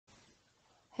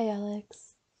Hi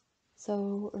Alex.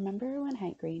 So remember when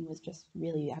Hank Green was just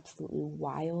really absolutely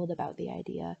wild about the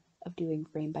idea of doing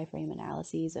frame by frame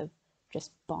analyses of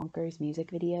just bonkers music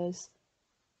videos?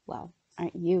 Well,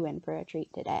 aren't you in for a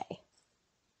treat today?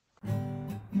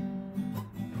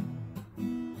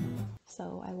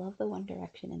 So I love the One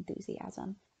Direction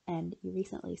enthusiasm, and you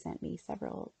recently sent me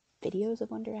several videos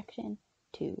of One Direction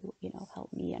to,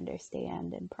 help me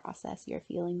understand and process your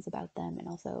feelings about them, and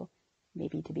also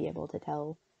maybe to be able to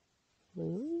tell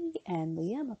Louis and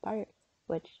Liam apart,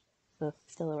 which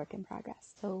still a work in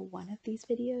progress. So one of these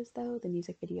videos, though, the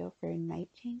music video for Night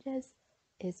Changes,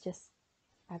 is just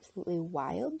absolutely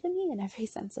wild to me in every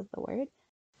sense of the word.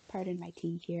 Pardon my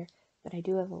tea here, but I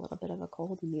do have a little bit of a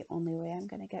cold, and the only way I'm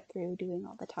going to get through doing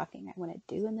all the talking I want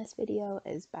to do in this video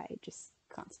is by just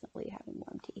constantly having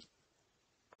warm tea.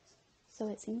 So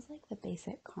it seems like the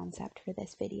basic concept for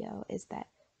this video is that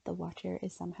the watcher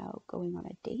is somehow going on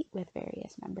a date with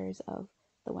various members of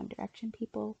the One Direction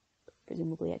people,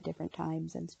 presumably at different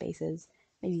times and spaces.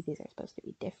 Maybe these are supposed to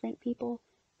be different people,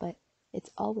 but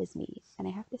it's always me. And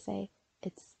I have to say,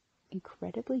 it's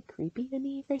incredibly creepy to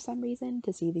me for some reason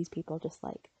to see these people just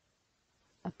like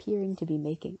appearing to be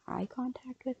making eye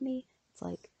contact with me. It's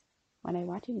like when I'm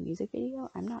watching a music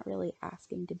video, I'm not really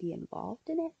asking to be involved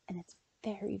in it, and it's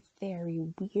very, very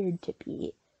weird to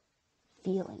be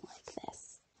feeling like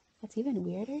this. What's even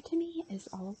weirder to me is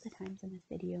all of the times in this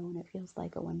video when it feels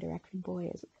like a One Direction boy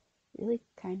is really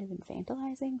kind of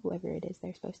infantilizing whoever it is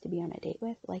they're supposed to be on a date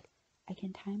with. Like, I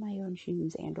can tie my own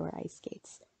shoes and or ice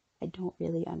skates. I don't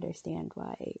really understand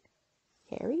why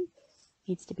Harry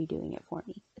needs to be doing it for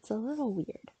me. It's a little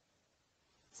weird.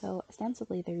 So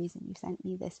ostensibly the reason you sent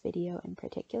me this video in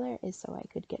particular is so I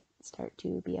could start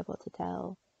to be able to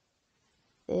tell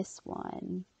this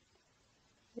one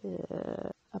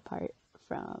apart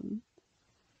from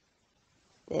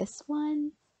this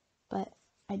one, but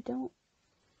I don't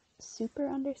super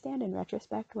understand in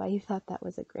retrospect why you thought that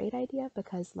was a great idea,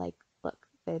 because like, look,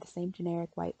 they're the same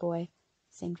generic white boy,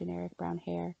 same generic brown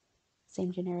hair,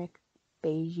 same generic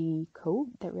beigey coat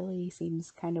that really seems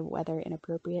kind of weather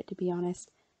inappropriate, to be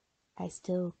honest. I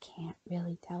still can't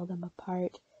really tell them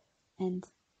apart, and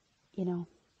I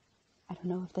don't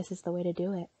know if this is the way to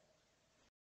do it.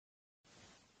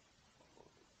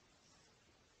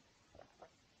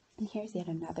 And here's yet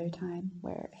another time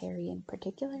where Harry in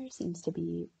particular seems to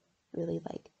be really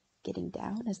like getting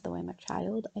down as though I'm a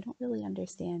child. I don't really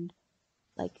understand,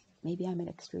 like, maybe I'm an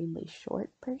extremely short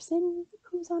person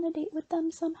who's on a date with them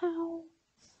somehow.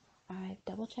 I've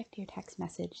double checked your text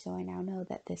message, so I now know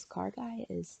that this car guy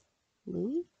is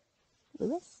Louis?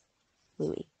 Louis?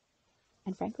 Louis.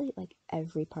 And frankly, like,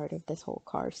 every part of this whole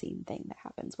car scene thing that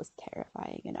happens was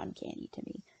terrifying and uncanny to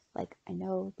me. Like, I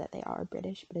know that they are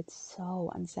British, but it's so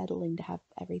unsettling to have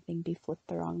everything be flipped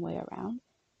the wrong way around.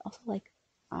 Also, like,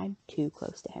 I'm too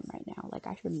close to him right now. Like,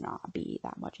 I should not be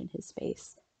that much in his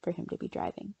space for him to be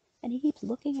driving. And he keeps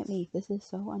looking at me. This is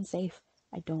so unsafe.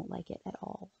 I don't like it at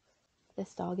all.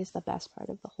 This dog is the best part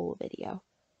of the whole video.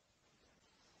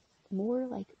 More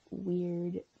like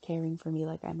weird caring for me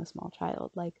like I'm a small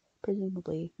child. Like,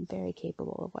 presumably very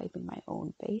capable of wiping my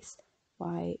own face.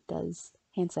 Why does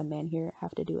handsome man here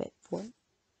have to do it for me?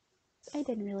 I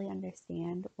didn't really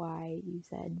understand why you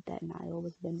said that Niall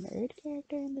was the nerd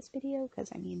character in this video,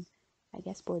 because I mean, I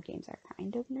guess board games are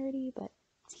kind of nerdy, but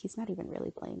he's not even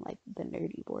really playing like the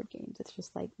nerdy board games. It's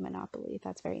just like Monopoly.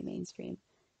 That's very mainstream.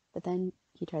 But then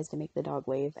he tries to make the dog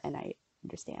wave, and I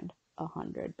understand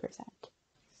 100%.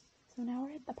 So now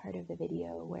we're at the part of the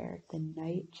video where the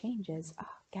night changes. Ah,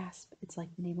 oh, gasp, it's like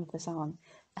the name of the song.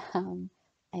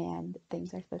 And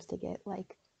things are supposed to get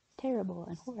like terrible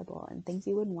and horrible and things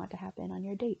you wouldn't want to happen on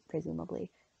your date, presumably.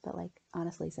 But like,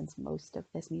 honestly, since most of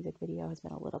this music video has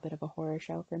been a little bit of a horror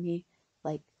show for me,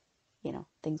 like,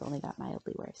 things only got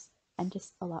mildly worse. And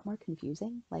just a lot more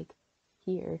confusing. Like,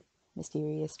 here,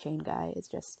 mysterious chain guy is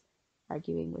just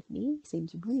arguing with me,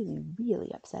 seems really,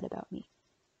 really upset about me.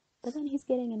 But then he's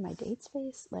getting in my date's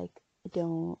face. Like, I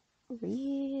don't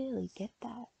really get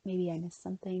that. Maybe I missed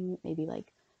something. Maybe,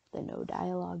 like, the no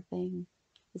dialogue thing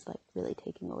is, like, really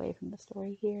taking away from the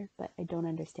story here. But I don't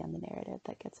understand the narrative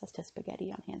that gets us to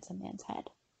spaghetti on Handsome Man's head.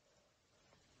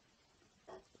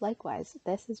 Likewise,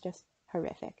 this is just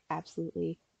horrific.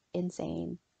 Absolutely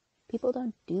insane. People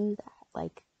don't do that.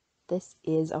 Like, this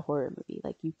is a horror movie.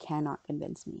 Like, you cannot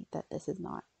convince me that this is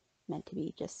not meant to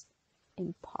be just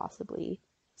impossibly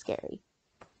scary.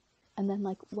 And then,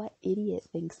 like, what idiot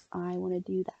thinks I want to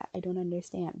do that? I don't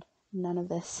understand. None of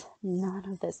this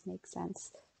makes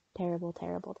sense. Terrible,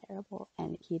 terrible, terrible.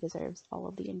 And he deserves all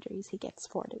of the injuries he gets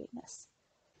for doing this.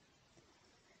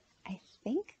 I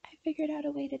think I figured figured out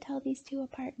a way to tell these two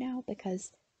apart now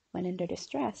because when under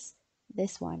distress,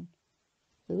 this one,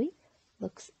 Louis,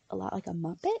 looks a lot like a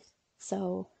Muppet,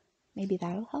 so maybe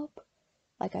that'll help.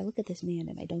 Like, I look at this man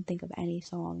and I don't think of any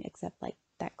song except like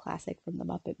that classic from the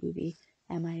Muppet movie,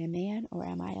 Am I a Man or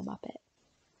Am I a Muppet?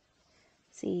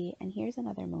 See, and here's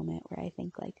another moment where I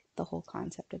think like the whole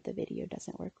concept of the video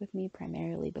doesn't work with me,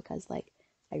 primarily because like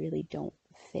I really don't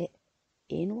fit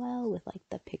in well with like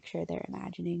the picture they're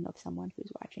imagining of someone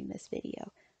who's watching this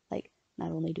video. Like,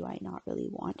 not only do I not really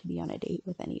want to be on a date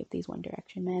with any of these One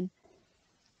Direction men,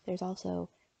 there's also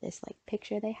this like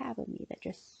picture they have of me that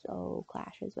just so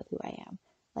clashes with who I am.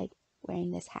 Like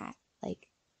wearing this hat. Like,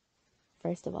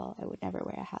 first of all, I would never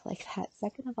wear a hat like that.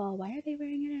 Second of all, why are they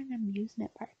wearing it in an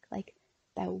amusement park? Like,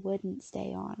 that wouldn't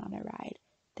stay on a ride.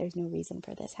 There's no reason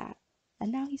for this hat.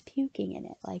 And now he's puking in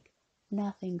it. Like,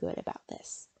 nothing good about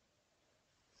this.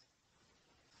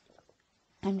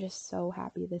 I'm just so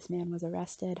happy this man was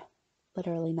arrested.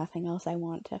 Literally nothing else I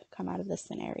want to come out of this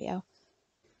scenario.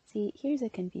 See, here's a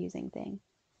confusing thing.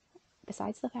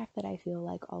 Besides the fact that I feel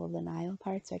like all of the Niall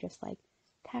parts are just like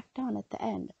tacked on at the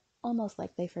end, almost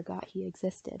like they forgot he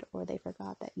existed or they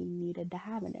forgot that he needed to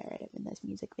have a narrative in this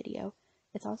music video.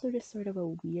 It's also just sort of a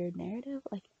weird narrative.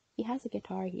 Like, he has a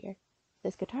guitar here.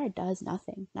 This guitar does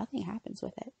nothing. Nothing happens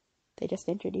with it. They just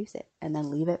introduce it and then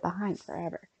leave it behind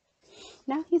forever.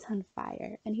 Now he's on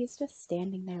fire and he's just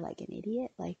standing there like an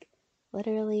idiot. Like,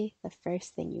 literally the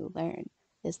first thing you learn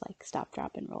is like stop,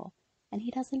 drop, and roll. And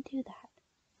he doesn't do that.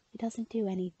 He doesn't do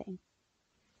anything.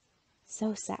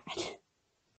 So sad.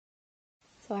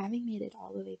 So having made it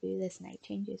all the way through this Night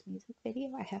Changes music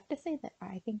video, I have to say that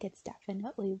I think it's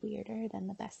definitely weirder than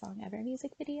the Best Song Ever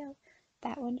music video.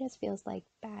 That one just feels like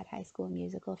bad High School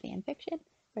Musical fan fiction,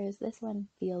 whereas this one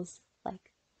feels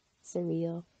like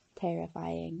surreal,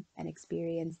 terrifying, an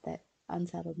experience that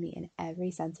unsettled me in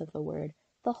every sense of the word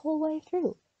the whole way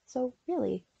through. So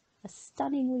really, a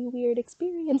stunningly weird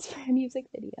experience for a music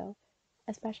video,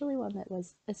 especially one that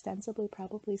was ostensibly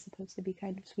probably supposed to be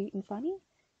kind of sweet and funny,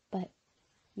 but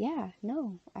yeah,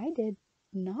 no, I did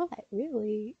not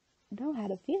really know how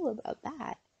to feel about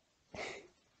that.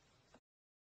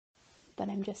 But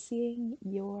I'm just seeing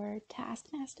your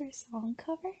Taskmaster song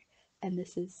cover, and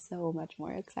this is so much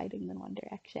more exciting than One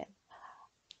Direction.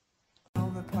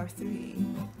 Over part 3,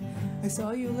 I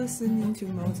saw you listening to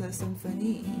Mozart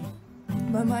Symphony,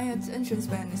 but my attention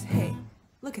span is, hey,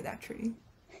 look at that tree.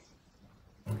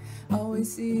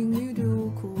 Always seeing you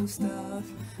do cool stuff.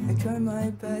 I try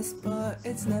my best, but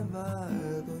it's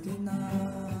never good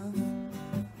enough.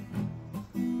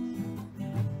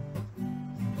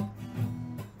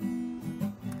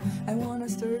 I wanna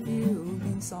serve you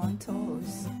beans on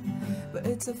toast, but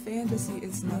it's a fantasy,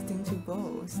 it's nothing to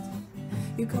boast.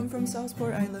 You come from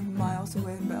Southport, I live miles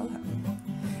away in Belgium,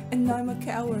 and I'm a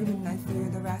coward when I fear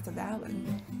the wrath of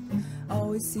Alan.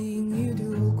 Always seeing you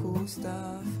do cool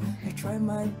stuff. I try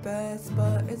my best,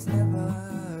 but it's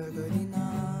never good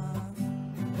enough.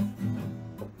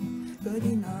 Good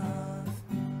enough.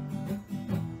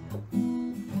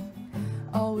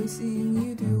 Always seeing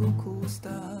you do cool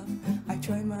stuff. I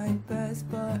try my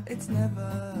best, but it's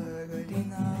never good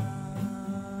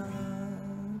enough.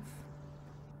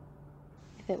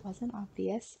 If it wasn't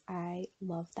obvious, I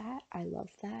love that. I love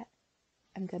that.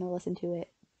 I'm gonna listen to it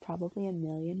probably a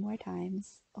million more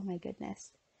times. Oh my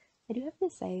goodness. I do have to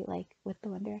say, like, with the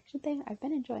One Direction thing, I've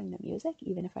been enjoying the music,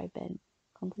 even if I've been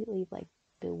completely, like,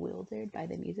 bewildered by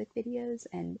the music videos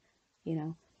and, you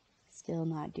know, still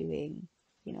not doing,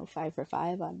 5 for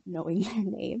 5 on knowing their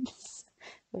names,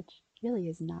 which really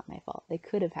is not my fault. They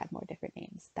could have had more different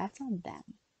names. That's on them.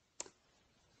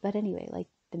 But anyway, like,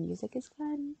 the music is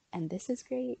fun, and this is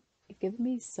great. You've given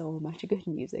me so much good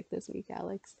music this week,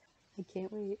 Alex. I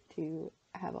can't wait to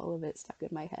have all of it stuck in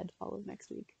my head all of next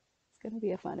week. It's gonna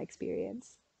be a fun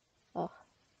experience. Oh,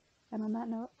 and on that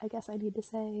note, I guess I need to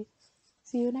say,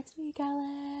 see you next week,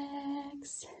 Alex!